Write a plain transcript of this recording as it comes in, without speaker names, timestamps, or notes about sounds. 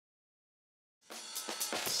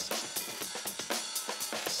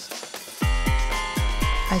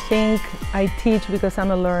I think I teach because I'm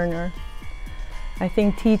a learner. I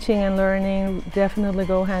think teaching and learning definitely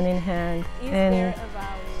go hand in hand. And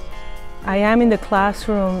I am in the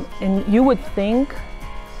classroom, and you would think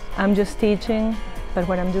I'm just teaching, but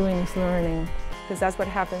what I'm doing is learning. Because that's what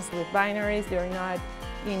happens with binaries. They're not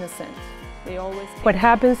innocent. They always. What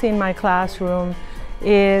happens in my classroom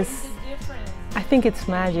is, I think it's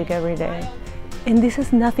magic every day. And this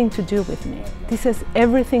has nothing to do with me. This has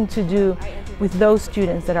everything to do with those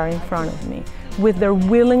students that are in front of me, with their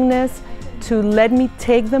willingness to let me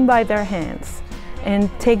take them by their hands and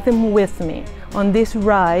take them with me on this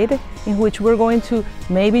ride in which we're going to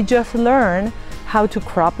maybe just learn how to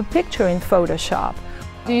crop a picture in Photoshop.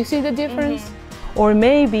 Do you see the difference? Mm-hmm. Or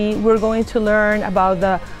maybe we're going to learn about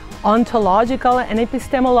the ontological and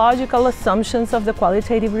epistemological assumptions of the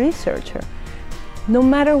qualitative researcher. No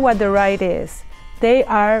matter what the ride is, they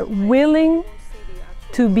are willing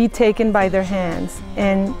to be taken by their hands,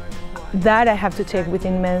 and that I have to take with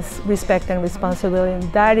immense respect and responsibility,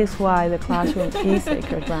 and that is why the classroom is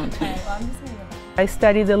sacred ground to me. I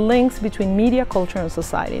study the links between media, culture, and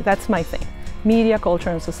society. That's my thing, media, culture,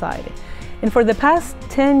 and society. And for the past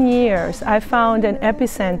 10 years, I found an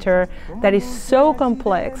epicenter that is so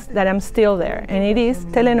complex that I'm still there, and it is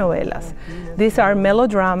telenovelas. These are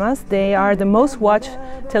melodramas. They are the most watched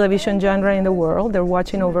television genre in the world. They're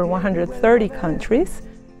watched in over 130 countries.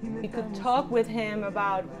 We could talk with him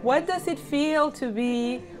about what does it feel to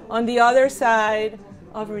be on the other side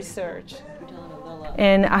of research.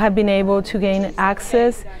 And I have been able to gain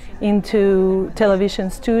access into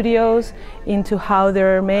television studios, into how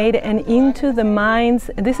they're made, and into the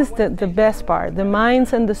minds, this is the best part, the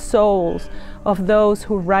minds and the souls of those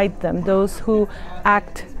who write them, those who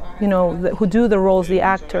act, you know, who do the roles, the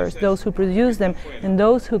actors, those who produce them, and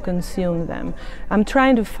those who consume them. I'm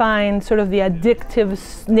trying to find sort of the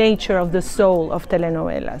addictive nature of the soul of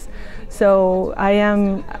telenovelas. So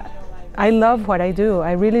I love what I do,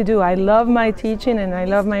 I really do. I love my teaching and I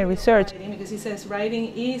love my research. Because he says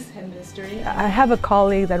writing is history. I have a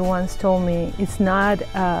colleague that once told me it's not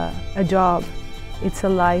a job, it's a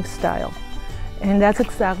lifestyle. And that's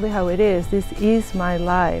exactly how it is. This is my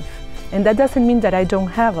life. And that doesn't mean that I don't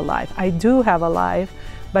have a life. I do have a life,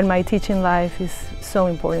 but my teaching life is so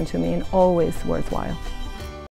important to me and always worthwhile.